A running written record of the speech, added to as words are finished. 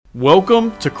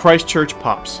Welcome to Christ Church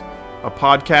Pops, a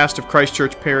podcast of Christ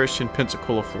Church Parish in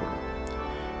Pensacola, Florida.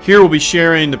 Here we'll be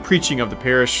sharing the preaching of the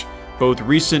parish, both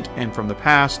recent and from the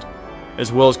past, as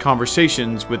well as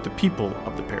conversations with the people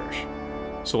of the parish.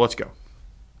 So let's go.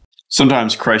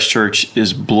 Sometimes Christ Church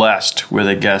is blessed with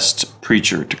a guest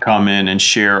preacher to come in and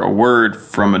share a word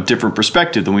from a different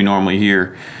perspective than we normally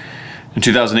hear. In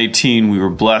 2018, we were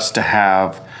blessed to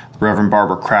have Rev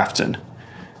Barbara Crafton,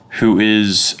 who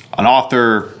is an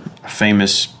author, a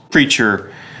famous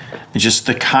preacher, and just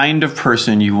the kind of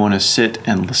person you want to sit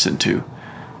and listen to.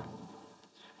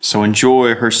 So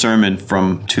enjoy her sermon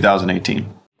from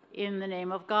 2018. In the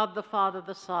name of God, the Father,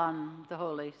 the Son, the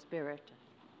Holy Spirit.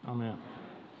 Amen.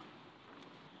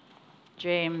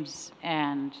 James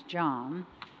and John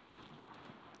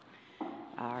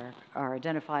are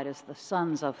identified as the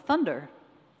sons of thunder,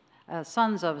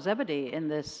 sons of Zebedee in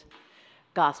this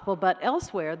gospel, but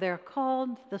elsewhere they're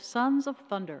called the sons of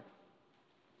thunder,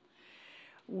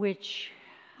 which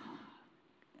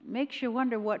makes you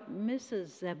wonder what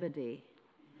Mrs. Zebedee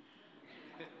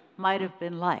might have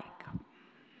been like.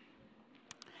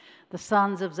 The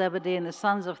sons of Zebedee and the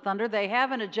sons of thunder, they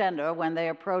have an agenda when they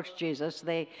approach Jesus.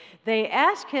 They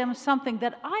ask him something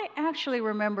that I actually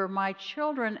remember my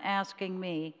children asking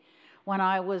me when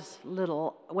I was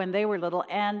little, when they were little,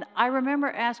 and I remember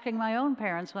asking my own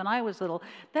parents when I was little.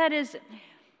 That is,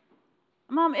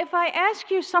 Mom, if I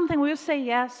ask you something, will you say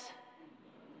yes?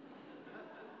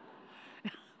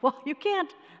 Well, you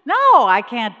can't. No, I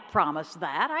can't promise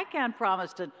that. I can't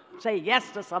promise to say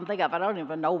yes to something if I don't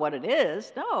even know what it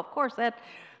is. No, of course, that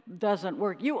doesn't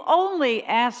work. You only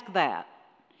ask that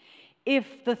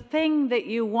if the thing that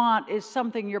you want is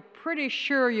something you're pretty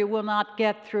sure you will not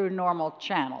get through normal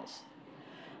channels.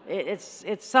 It's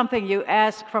something you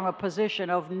ask from a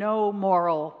position of no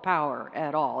moral power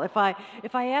at all. If I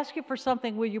ask you for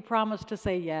something, will you promise to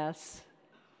say yes?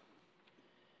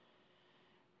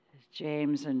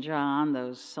 James and John,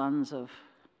 those sons of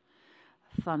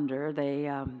thunder, they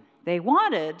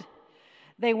wanted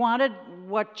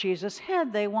what Jesus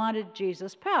had. They wanted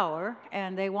Jesus' power,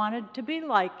 and they wanted to be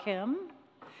like him.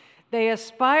 They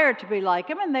aspired to be like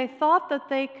him, and they thought that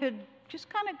they could just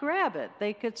kind of grab it.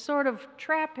 They could sort of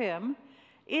trap him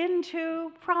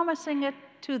into promising it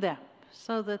to them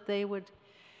so that they would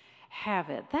have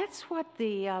it. That's what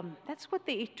the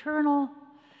eternal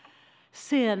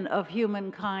sin of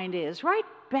humankind is. Right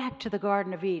back to the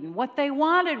Garden of Eden. What they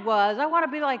wanted was, I want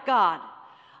to be like God.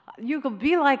 You can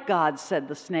be like God, said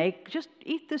the snake. Just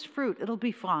eat this fruit. It'll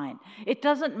be fine. It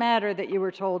doesn't matter that you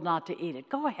were told not to eat it.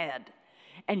 Go ahead,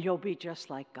 and you'll be just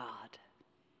like God.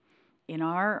 In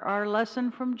our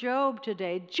lesson from Job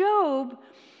today, he's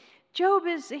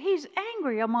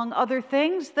angry, among other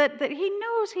things, that he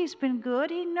knows he's been good.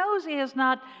 He knows he has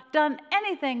not done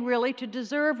anything really to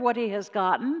deserve what he has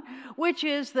gotten, which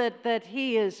is that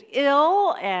he is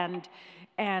ill and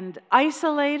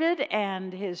isolated,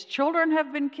 and his children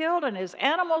have been killed, and his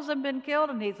animals have been killed,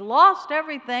 and he's lost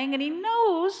everything, and he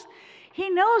knows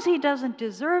he doesn't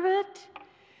deserve it,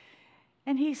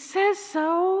 and he says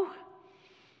so.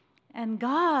 And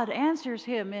God answers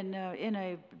him in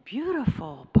a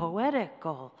beautiful,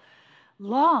 poetical,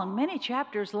 long, many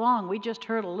chapters long. We just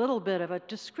heard a little bit of a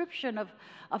description of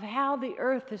how the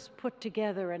earth is put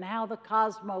together and how the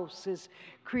cosmos is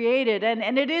created.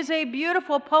 And it is a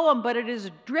beautiful poem, but it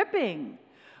is dripping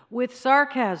with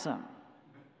sarcasm.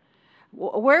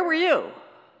 Where were you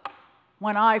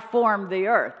when I formed the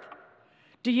earth?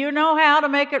 Do you know how to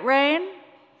make it rain?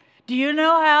 Do you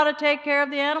know how to take care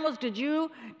of the animals? Did you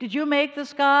make the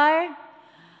sky?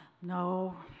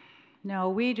 No,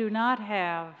 we do not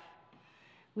have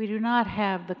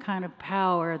the kind of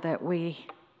power that we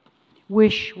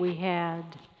wish we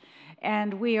had,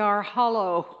 and we are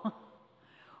hollow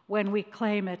when we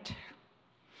claim it.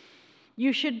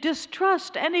 You should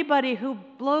distrust anybody who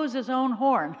blows his own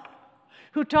horn,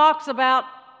 who talks about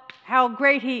how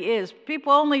great he is.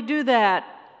 People only do that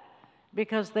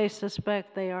because they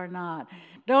suspect they are not.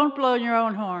 Don't blow your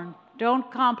own horn. Don't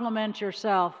compliment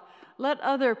yourself. Let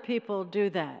other people do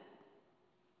that.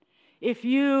 If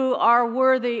you are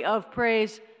worthy of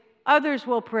praise, others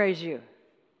will praise you.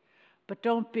 But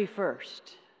don't be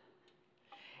first.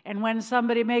 And when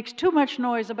somebody makes too much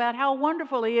noise about how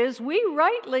wonderful he is, we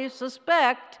rightly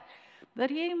suspect that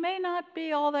he may not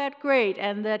be all that great,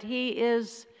 and that he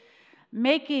is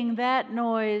making that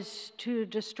noise to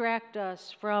distract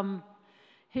us from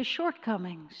his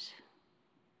shortcomings.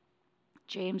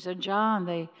 James and John,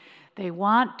 they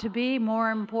want to be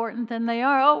more important than they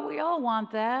are. Oh, we all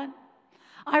want that.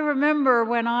 I remember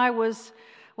when I was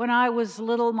when I was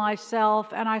little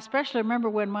myself, and I especially remember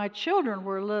when my children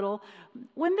were little,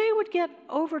 when they would get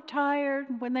overtired,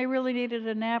 when they really needed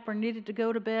a nap or needed to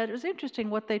go to bed, it was interesting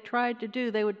what they tried to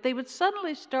do. They would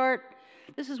suddenly start,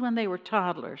 this is when they were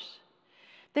toddlers,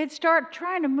 they'd start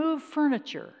trying to move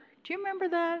furniture. Do you remember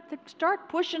that? They'd start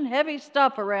pushing heavy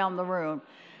stuff around the room,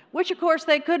 which of course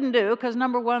they couldn't do because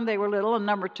number one, they were little, and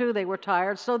number two, they were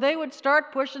tired. So they would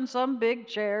start pushing some big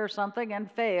chair or something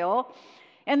and fail,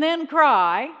 and then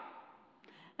cry.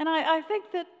 And I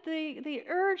think that the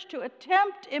urge to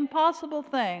attempt impossible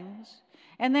things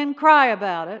and then cry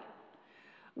about it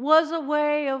was a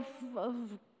way of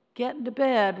getting to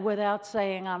bed without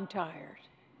saying, I'm tired.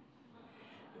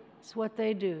 It's what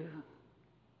they do.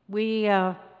 We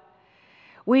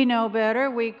know better.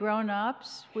 We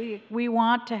grown-ups. We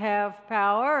want to have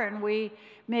power, and we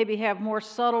maybe have more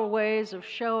subtle ways of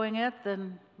showing it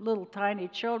than little tiny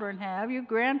children have. You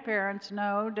grandparents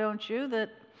know, don't you,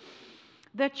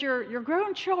 that your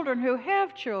grown children who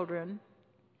have children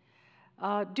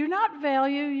do not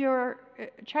value your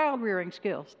child-rearing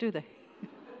skills, do they?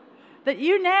 That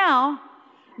you now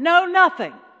know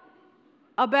nothing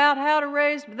about how to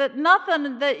raise, that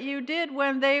nothing that you did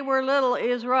when they were little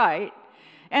is right,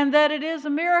 and that it is a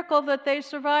miracle that they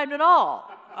survived at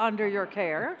all under your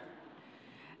care.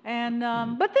 And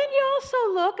but then you also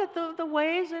look at the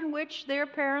ways in which their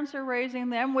parents are raising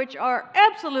them, which are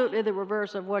absolutely the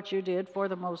reverse of what you did for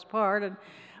the most part.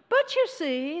 But you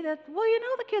see that, well, you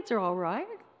know, the kids are all right.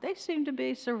 They seem to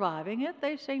be surviving it.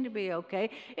 They seem to be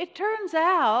okay. It turns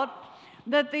out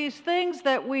that these things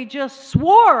that we just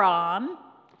swore on,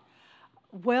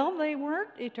 well, they weren't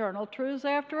eternal truths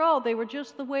after all. They were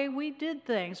just the way we did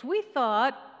things. We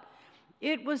thought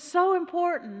it was so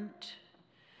important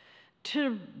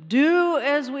to do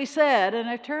as we said, and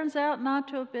it turns out not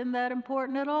to have been that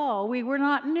important at all. We were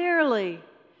not nearly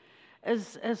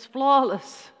as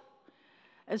flawless,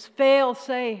 as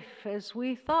fail-safe as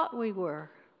we thought we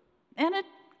were. And it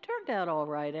turned out all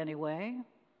right anyway.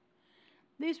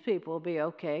 These people will be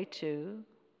okay too.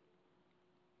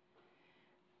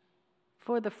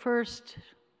 For the first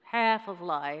half of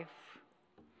life,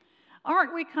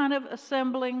 aren't we kind of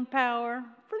assembling power?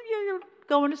 You're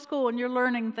going to school and you're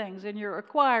learning things and you're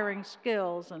acquiring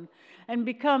skills and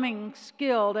becoming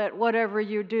skilled at whatever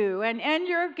you do. And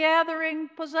you're gathering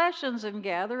possessions and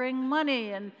gathering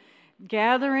money and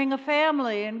gathering a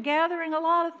family and gathering a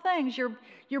lot of things.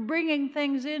 You're bringing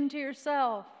things into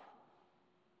yourself.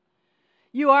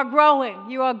 You are growing.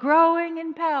 You are growing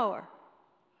in power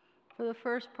for the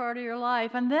first part of your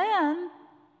life. And then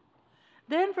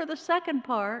for the second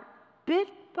part, bit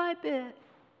by bit,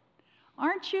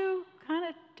 aren't you kind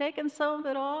of taking some of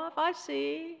it off? I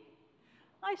see.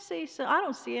 So I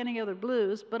don't see any other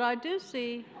blues, but I do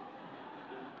see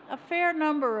a fair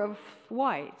number of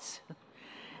whites.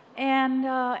 And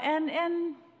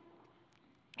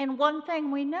one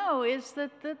thing we know is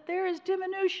that there is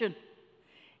diminution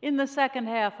in the second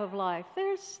half of life.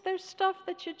 There's stuff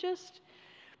that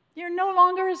you're no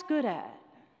longer as good at.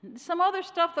 Some other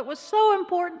stuff that was so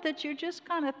important that you just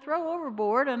kind of throw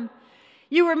overboard, and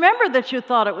you remember that you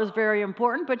thought it was very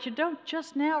important, but you don't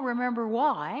just now remember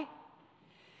why.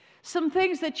 Some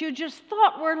things that you just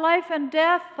thought were life and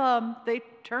death, they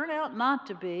turn out not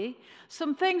to be.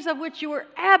 Some things of which you were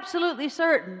absolutely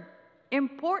certain,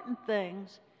 important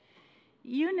things,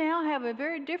 you now have a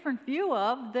very different view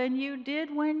of than you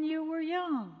did when you were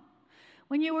young.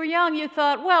 When you were young, you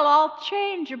thought, well, I'll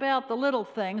change about the little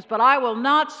things, but I will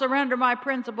not surrender my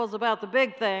principles about the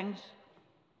big things.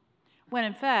 When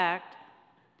in fact,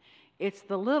 it's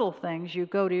the little things you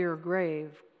go to your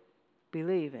grave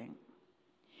believing.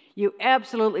 You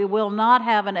absolutely will not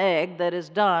have an egg that is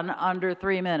done under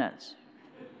 3 minutes.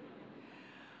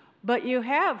 But you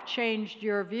have changed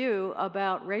your view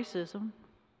about racism.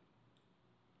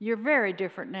 You're very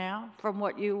different now from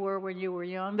what you were when you were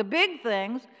young. The big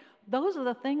things, those are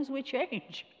the things we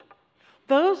change.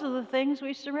 Those are the things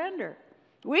we surrender.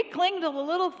 We cling to the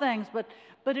little things,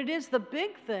 but it is the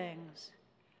big things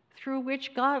through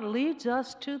which God leads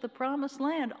us to the promised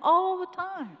land all the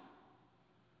time.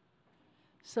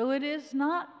 So it is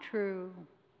not true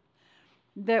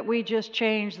that we just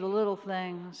change the little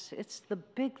things. It's the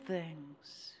big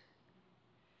things.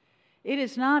 It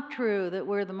is not true that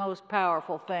we're the most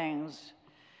powerful things.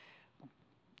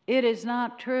 It is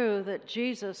not true that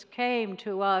Jesus came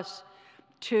to us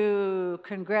to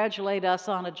congratulate us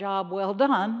on a job well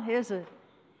done, is it?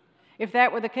 If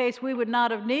that were the case, we would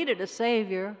not have needed a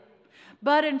Savior.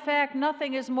 But in fact,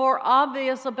 nothing is more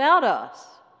obvious about us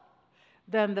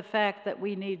than the fact that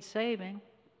we need saving.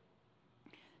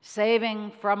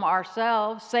 saving from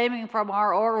ourselves, saving from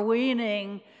our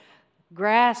overweening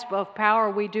grasp of power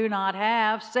we do not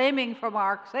have, saving from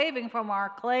our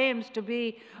claims to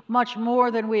be much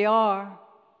more than we are.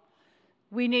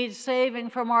 We need saving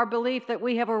from our belief that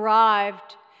we have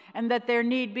arrived and that there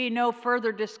need be no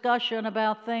further discussion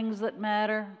about things that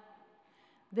matter.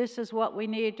 This is what we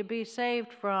need to be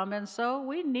saved from, and so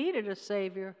we needed a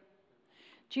Savior.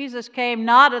 Jesus came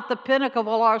not at the pinnacle of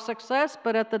our success,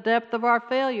 but at the depth of our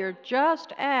failure.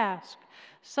 Just ask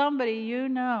somebody you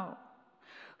know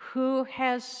who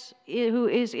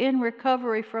is in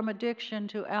recovery from addiction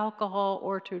to alcohol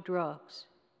or to drugs.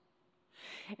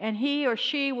 And he or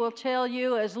she will tell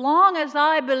you, as long as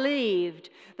I believed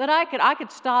that I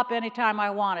could stop anytime I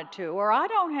wanted to, or I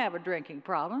don't have a drinking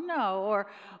problem, no,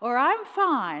 or I'm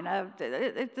fine,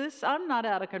 I'm not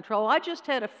out of control, I just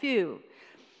had a few.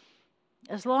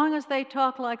 As long as they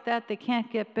talk like that, they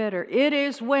can't get better. It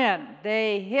is when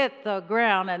they hit the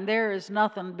ground and there is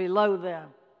nothing below them.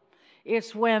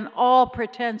 It's when all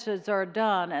pretenses are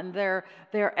done and their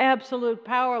absolute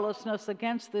powerlessness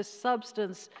against this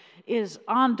substance is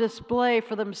on display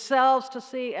for themselves to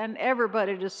see and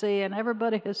everybody to see, and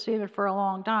everybody has seen it for a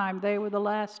long time. They were the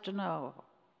last to know.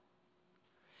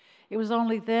 It was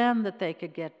only then that they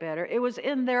could get better. It was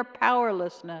in their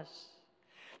powerlessness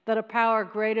that a power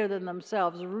greater than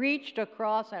themselves reached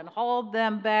across and hauled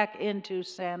them back into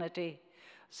sanity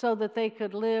so that they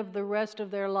could live the rest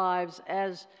of their lives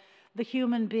as the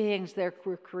human beings they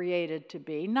were created to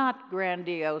be, not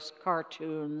grandiose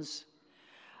cartoons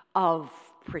of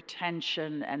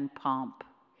pretension and pomp,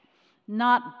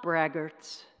 not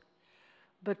braggarts,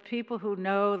 but people who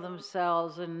know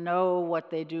themselves and know what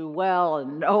they do well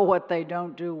and know what they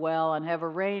don't do well and have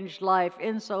arranged life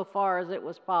insofar as it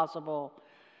was possible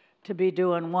to be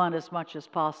doing one as much as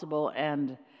possible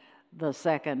and the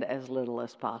second as little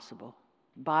as possible.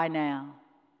 By now,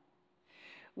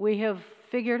 we have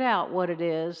figured out what it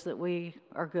is that we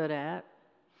are good at.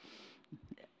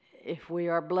 If we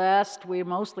are blessed, we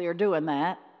mostly are doing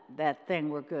that thing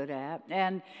we're good at.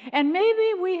 And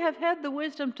maybe we have had the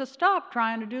wisdom to stop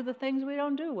trying to do the things we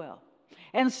don't do well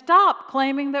and stop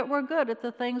claiming that we're good at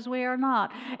the things we are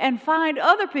not and find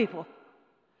other people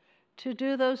to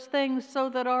do those things so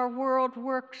that our world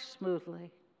works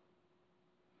smoothly.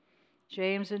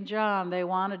 James and John, they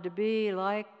wanted to be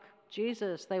like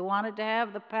Jesus. They wanted to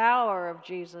have the power of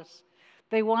Jesus.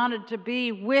 They wanted to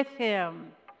be with him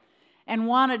and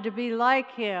wanted to be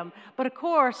like him. But of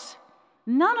course,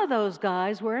 none of those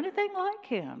guys were anything like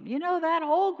him. You know, that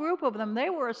whole group of them, they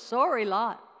were a sorry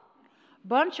lot.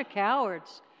 Bunch of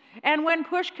cowards. And when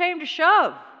push came to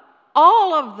shove,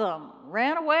 all of them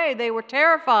ran away. They were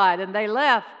terrified and they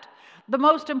left. The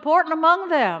most important among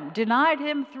them denied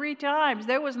him 3 times.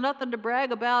 There was nothing to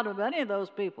brag about of any of those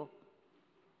people.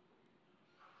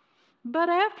 But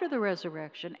after the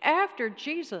resurrection, after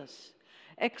Jesus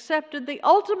accepted the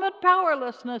ultimate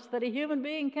powerlessness that a human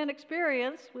being can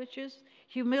experience, which is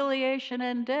humiliation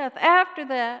and death, after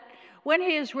that, when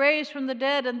he is raised from the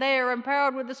dead and they are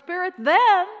empowered with the Spirit,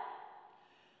 then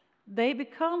they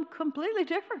become completely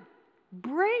different.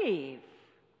 Brave.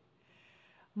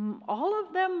 All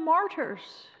of them martyrs.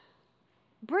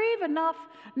 Brave enough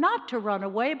not to run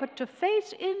away, but to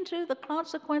face into the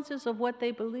consequences of what they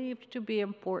believed to be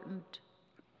important.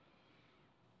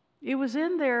 It was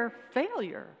in their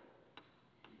failure,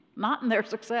 not in their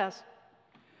success,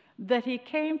 that he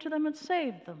came to them and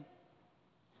saved them.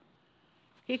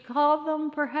 He called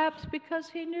them perhaps because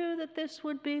he knew that this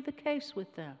would be the case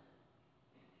with them.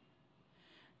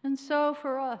 And so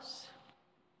for us,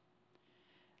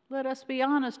 let us be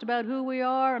honest about who we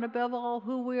are and above all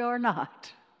who we are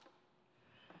not.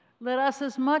 Let us,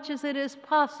 as much as it is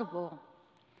possible,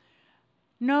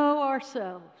 know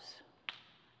ourselves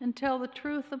and tell the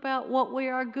truth about what we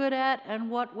are good at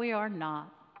and what we are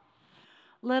not.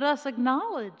 Let us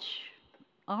acknowledge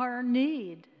our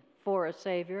need for a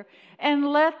Savior and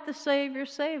let the Savior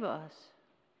save us.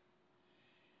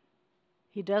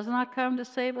 He does not come to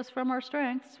save us from our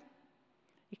strengths.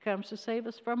 He comes to save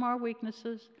us from our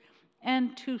weaknesses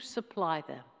and to supply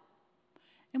them.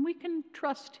 And we can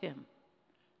trust him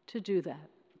to do that.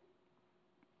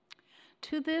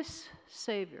 To this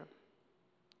Savior,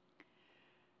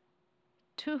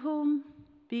 to whom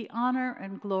be honor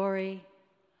and glory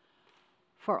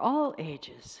for all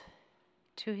ages,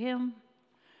 to him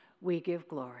we give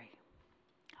glory.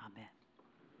 Amen.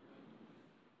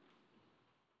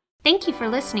 Thank you for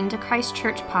listening to Christ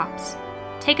Church Pops.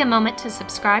 Take a moment to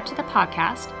subscribe to the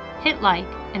podcast, hit like,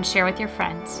 and share with your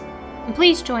friends. And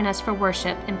please join us for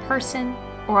worship in person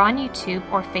or on YouTube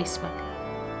or Facebook.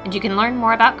 And you can learn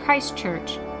more about Christ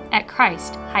Church at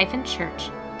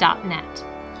christ-church.net.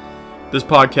 This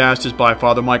podcast is by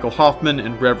Father Michael Hoffman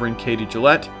and Reverend Katie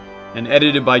Gillette, and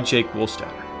edited by Jake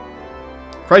Woolstatter.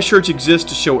 Christ Church exists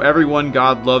to show everyone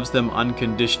God loves them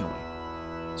unconditionally.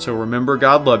 So remember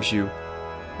God loves you,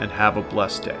 and have a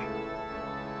blessed day.